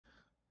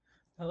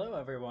Hello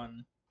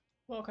everyone.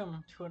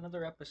 Welcome to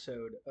another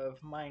episode of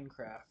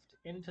Minecraft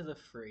Into the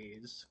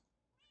Freeze,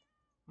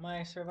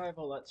 my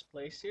survival Let's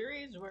Play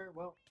series where,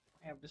 well,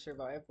 I have to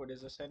survive what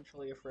is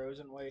essentially a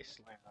frozen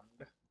wasteland.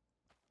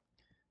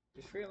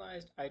 Just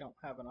realized I don't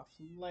have enough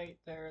light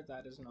there,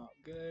 that is not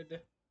good.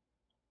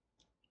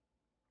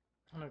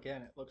 And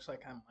again, it looks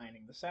like I'm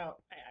mining this out.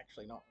 I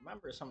actually don't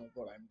remember some of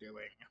what I'm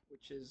doing,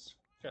 which is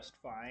just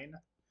fine.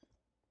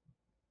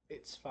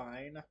 It's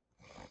fine.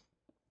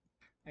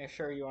 I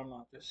assure you I'm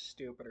not just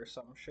stupid or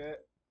some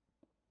shit.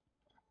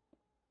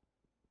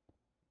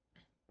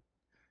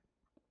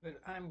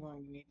 But I'm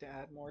going to need to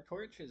add more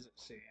torches, it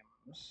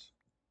seems.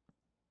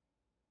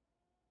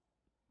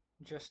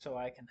 Just so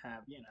I can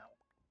have,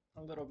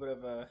 a little bit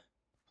of a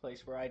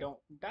place where I don't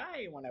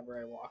die whenever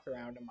I walk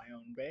around in my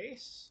own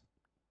base.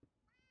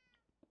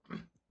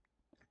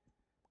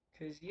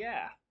 Because,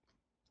 yeah,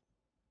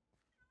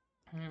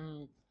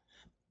 I'm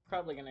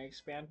probably going to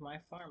expand my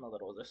farm a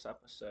little this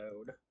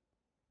episode.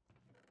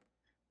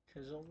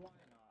 Because why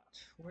not?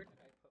 Where did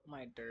I put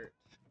my dirt?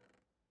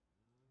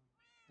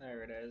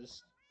 There it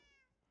is.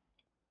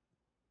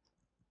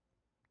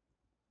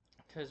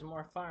 Because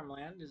more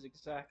farmland is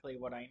exactly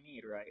what I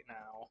need right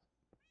now.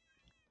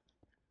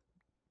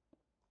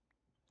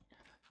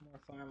 More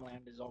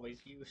farmland is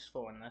always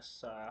useful in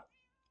this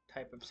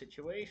type of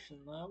situation,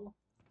 though.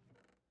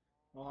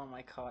 Well,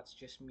 my cot's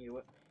just mew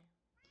at me.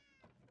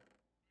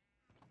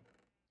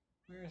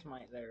 Where's my...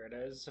 There it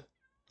is.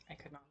 I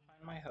could not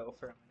find my hoe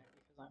for a minute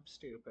because I'm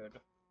stupid.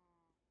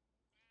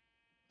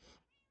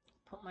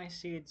 Put my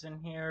seeds in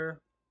here.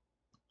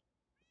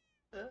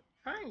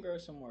 Try and grow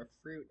some more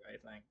fruit, I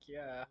think,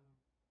 yeah.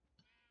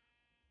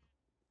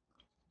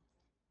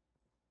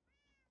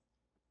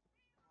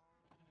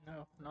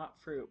 No, not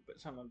fruit,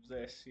 but some of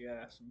this,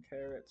 yeah. Some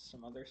carrots,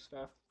 some other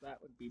stuff. That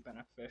would be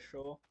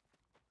beneficial.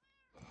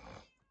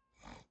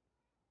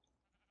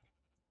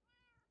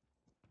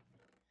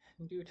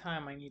 In due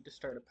time, I need to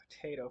start a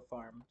potato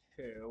farm,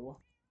 too.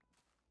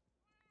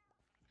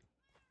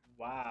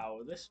 Wow,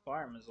 this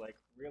farm is, like,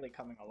 really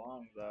coming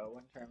along, though,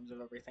 in terms of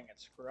everything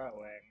it's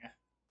growing.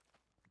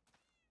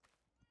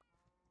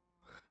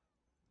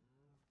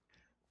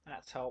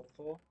 That's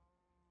helpful.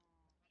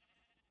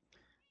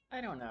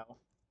 I don't know.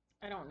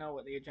 I don't know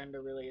what the agenda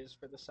really is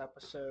for this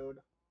episode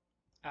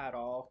at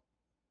all,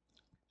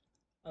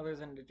 other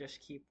than to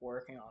just keep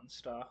working on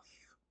stuff.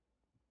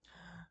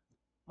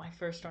 My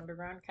first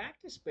underground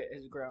cactus bit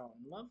has grown.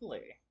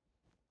 Lovely.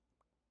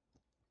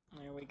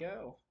 There we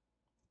go.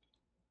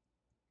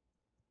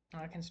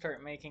 I can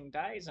start making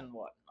dyes and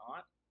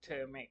whatnot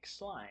to make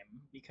slime,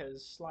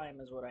 because slime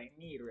is what I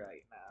need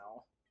right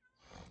now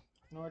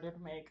in order to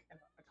make an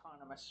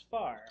autonomous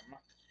farm.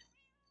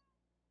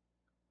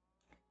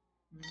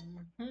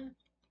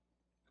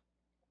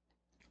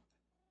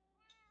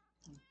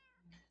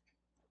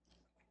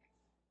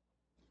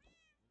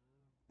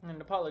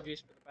 And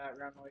apologies for the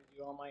background noise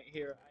you all might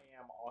hear. I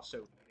am also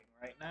eating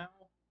right now.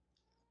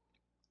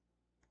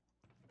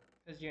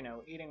 Because,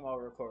 eating while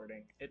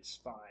recording, it's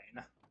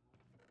fine.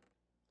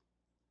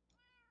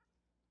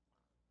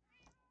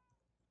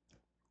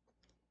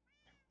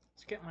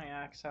 Let's get my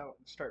axe out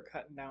and start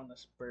cutting down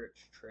this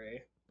birch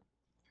tree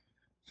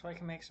so I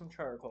can make some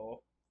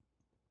charcoal.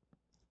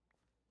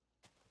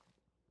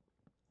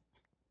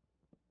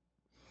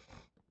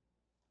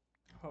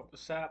 Hope the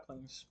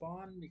saplings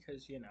spawn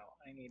because,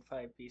 I need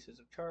 5 pieces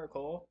of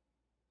charcoal.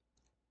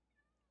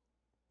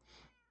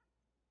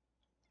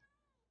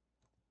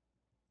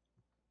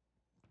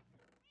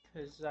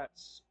 Because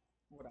that's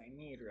what I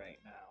need right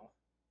now.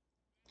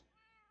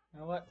 You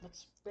know what?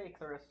 Let's bake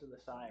the rest of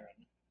this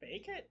iron.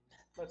 Bake it?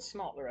 Let's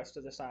smelt the rest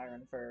of this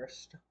iron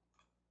first.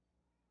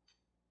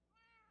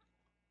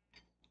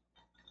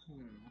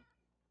 Hmm.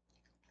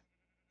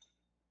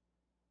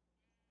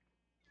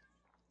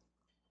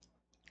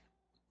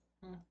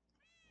 Hmm.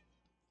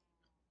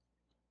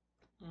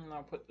 And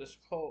I'll put this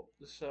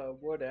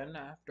wood in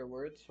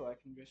afterwards so I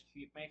can just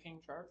keep making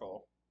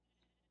charcoal.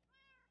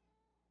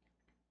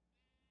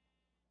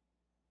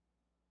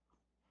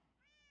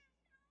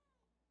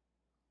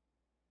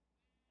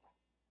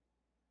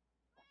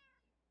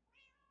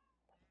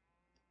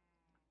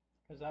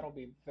 Because that'll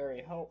be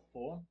very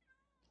helpful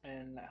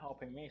in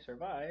helping me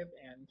survive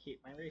and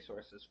keep my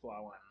resources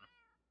flowing.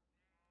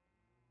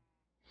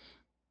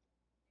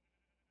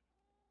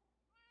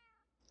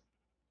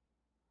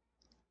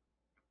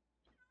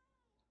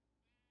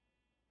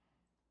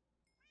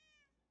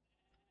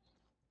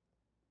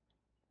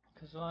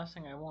 Because the last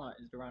thing I want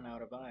is to run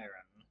out of iron.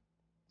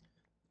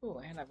 Ooh,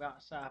 and I've got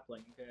a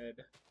sapling,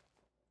 good.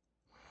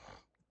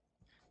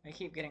 I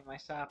keep getting my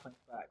saplings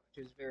back,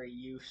 which is very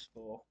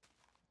useful.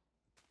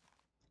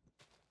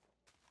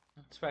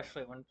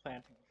 Especially when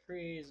planting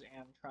trees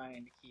and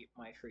trying to keep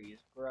my trees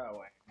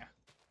growing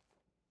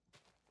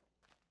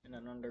in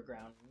an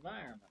underground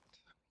environment.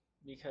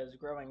 Because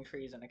growing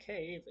trees in a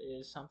cave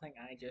is something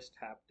I just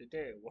have to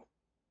do.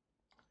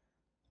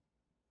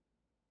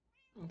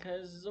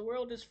 Because the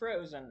world is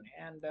frozen,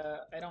 and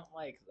I don't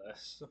like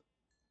this.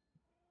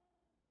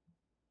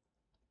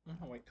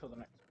 I'll wait till the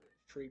next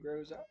tree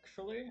grows,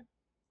 actually.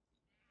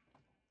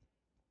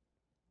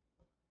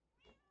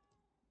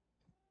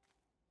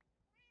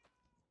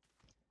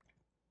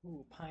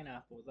 Ooh,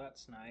 pineapple,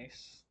 that's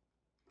nice.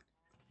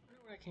 I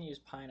wonder what I can use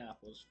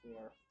pineapples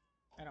for.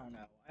 I don't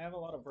know. I have a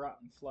lot of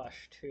rotten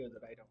flesh, too,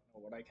 that I don't know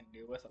what I can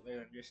do with other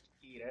than just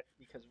eat it,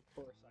 because of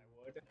course I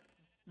would.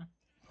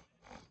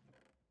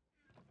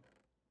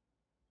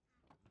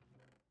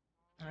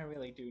 I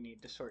really do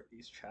need to sort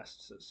these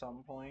chests at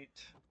some point.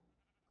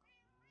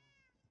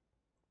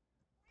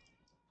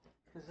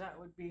 Because that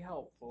would be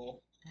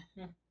helpful.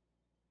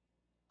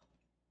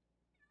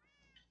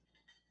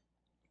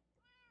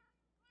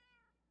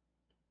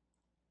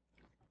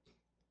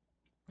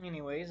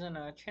 Anyways, in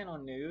channel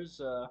news,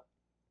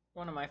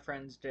 one of my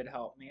friends did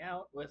help me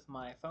out with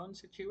my phone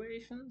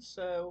situation,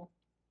 so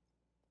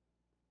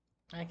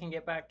I can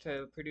get back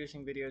to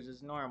producing videos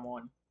as normal,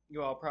 and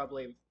you all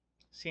probably have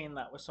seen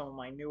that with some of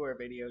my newer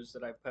videos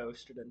that I've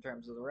posted in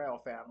terms of the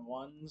Railfan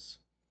ones.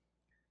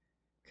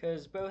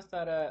 Because both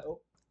that, oh,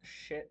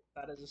 shit,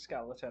 that is a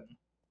skeleton.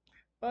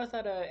 Both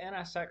that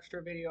NS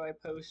Extra video I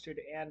posted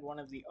and one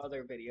of the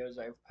other videos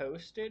I've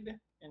posted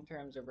in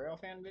terms of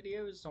Railfan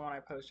videos, the one I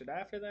posted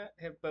after that,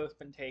 have both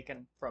been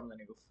taken from the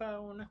new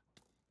phone.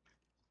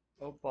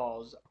 Oh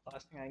balls,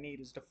 last thing I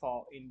need is to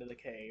fall into the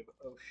cave.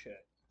 Oh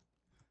shit.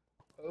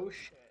 Oh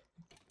shit.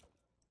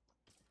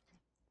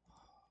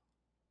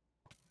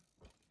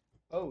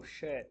 Oh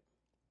shit.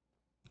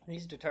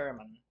 He's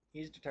determined.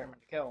 He's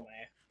determined to kill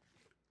me.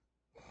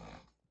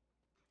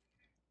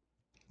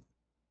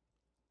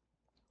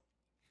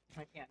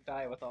 I can't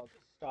die with all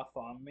this stuff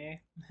on me.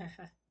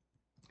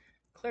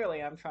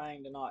 Clearly I'm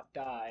trying to not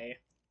die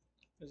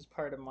as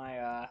part of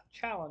my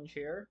challenge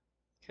here,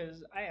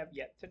 because I have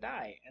yet to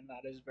die, and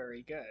that is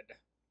very good.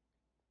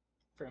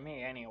 For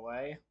me,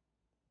 anyway.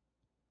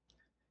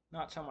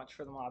 Not so much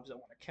for the mobs that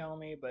want to kill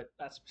me, but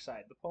that's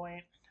beside the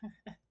point.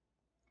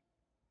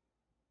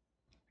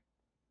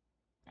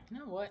 You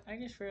know what? I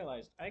just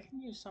realized I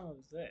can use some of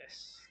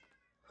this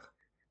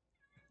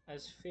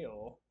as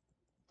fuel.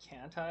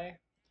 Can't I?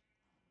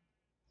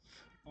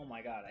 Oh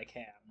my god, I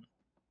can.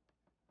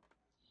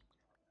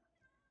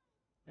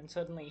 And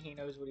suddenly he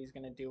knows what he's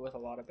going to do with a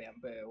lot of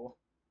bamboo.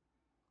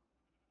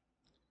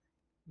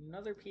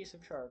 Another piece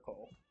of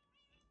charcoal.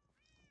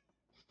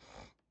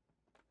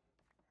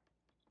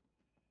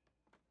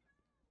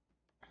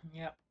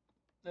 Yep.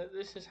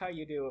 This is how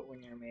you do it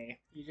when you're me.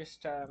 You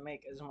just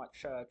make as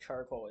much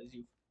charcoal as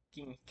you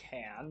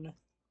can.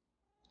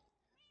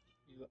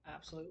 You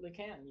absolutely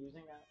can,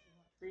 using as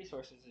much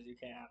resources as you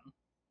can.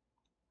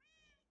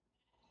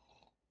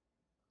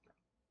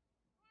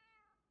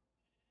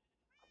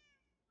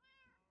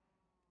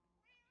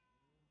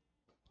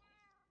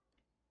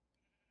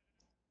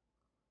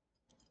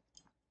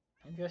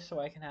 And just so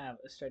I can have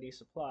a steady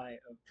supply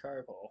of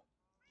charcoal.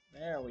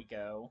 There we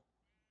go.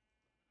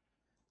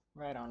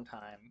 Right on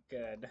time.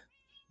 Good.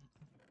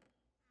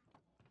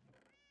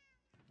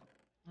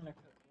 I'm gonna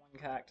cook one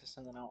cactus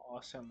and then I'll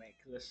also make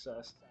this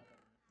 7.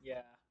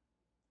 Yeah,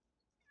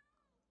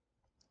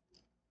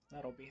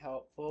 that'll be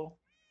helpful.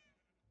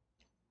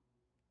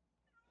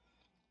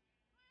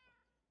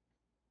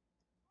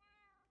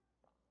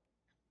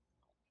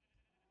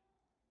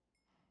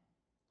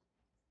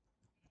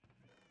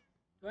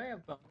 Do I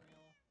have bone meal?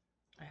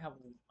 I have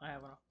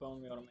enough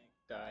bone meal to make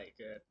dye.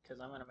 Good,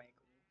 because I'm gonna make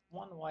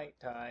one white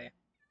dye,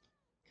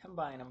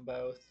 combine them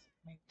both,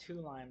 make 2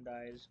 lime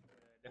dyes.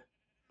 Good.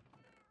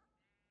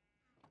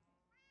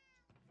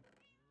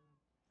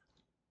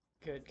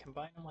 Good.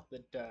 Combine them with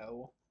the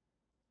dough.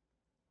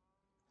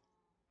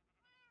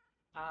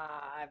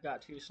 Ah, I've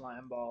got 2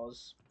 slime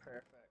balls.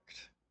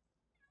 Perfect.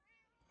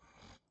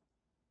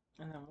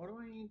 And then what do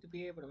I need to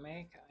be able to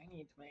make? I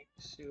need to make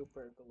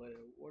super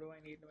glue. What do I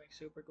need to make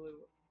super glue?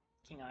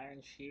 King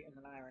iron sheet and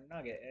an iron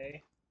nugget, eh?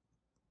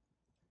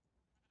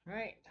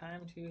 Right,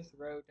 time to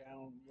throw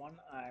down 1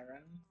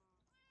 iron.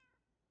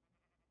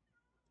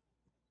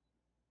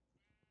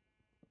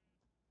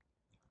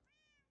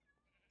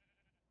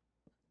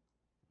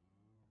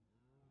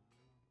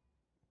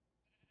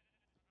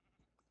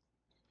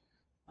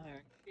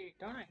 Iron sheet.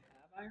 Don't I have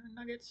iron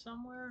nuggets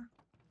somewhere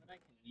that I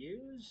can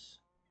use?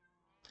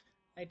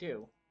 I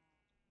do.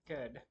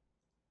 Good.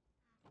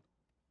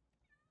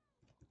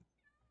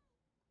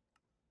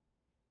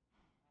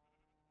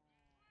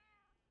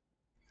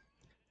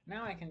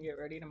 Now I can get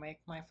ready to make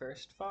my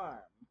first farm,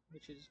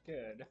 which is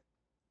good.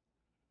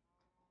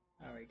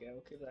 There we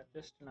go. Give that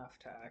just enough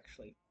to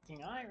actually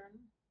king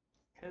iron,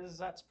 because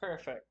that's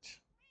perfect.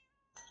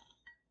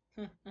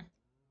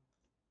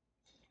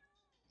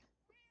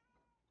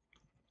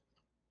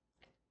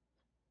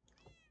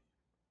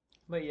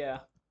 But yeah,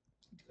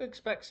 do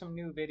expect some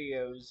new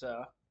videos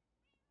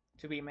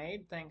to be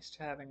made thanks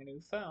to having a new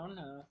phone.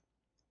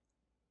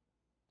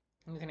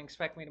 You can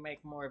expect me to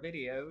make more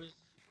videos,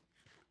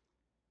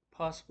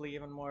 possibly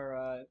even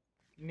more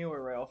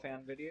newer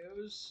Railfan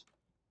videos,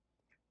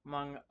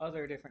 among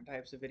other different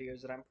types of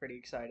videos that I'm pretty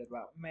excited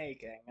about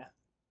making.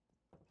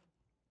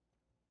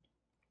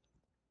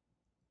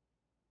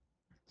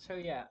 So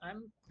yeah,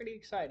 I'm pretty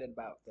excited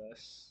about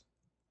this.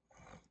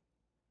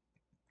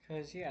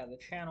 Because yeah, the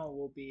channel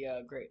will be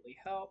greatly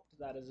helped.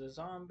 That is a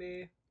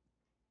zombie.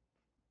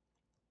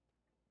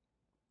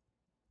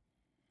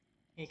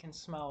 He can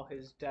smell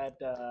his dead,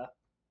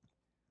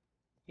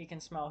 he can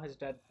smell his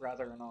dead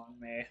brethren on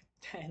me.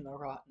 And the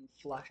rotten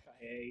flesh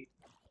I ate.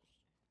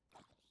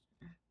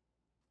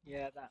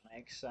 Yeah, that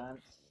makes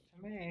sense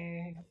to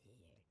me.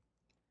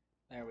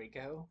 There we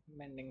go.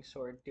 Mending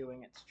sword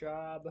doing its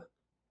job.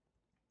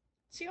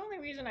 It's the only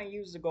reason I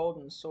use the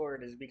golden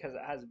sword is because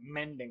it has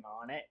mending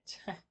on it.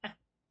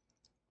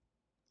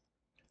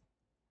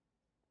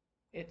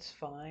 It's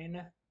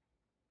fine.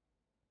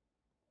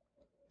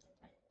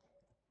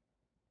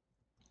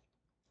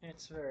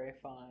 It's very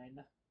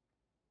fine.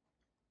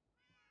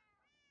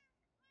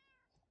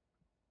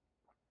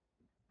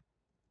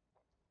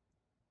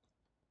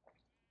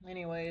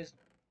 Anyways,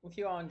 if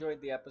you all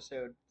enjoyed the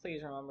episode,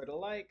 please remember to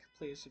like,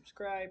 please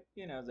subscribe,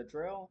 you know the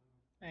drill.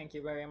 Thank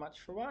you very much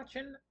for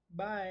watching.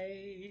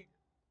 Bye!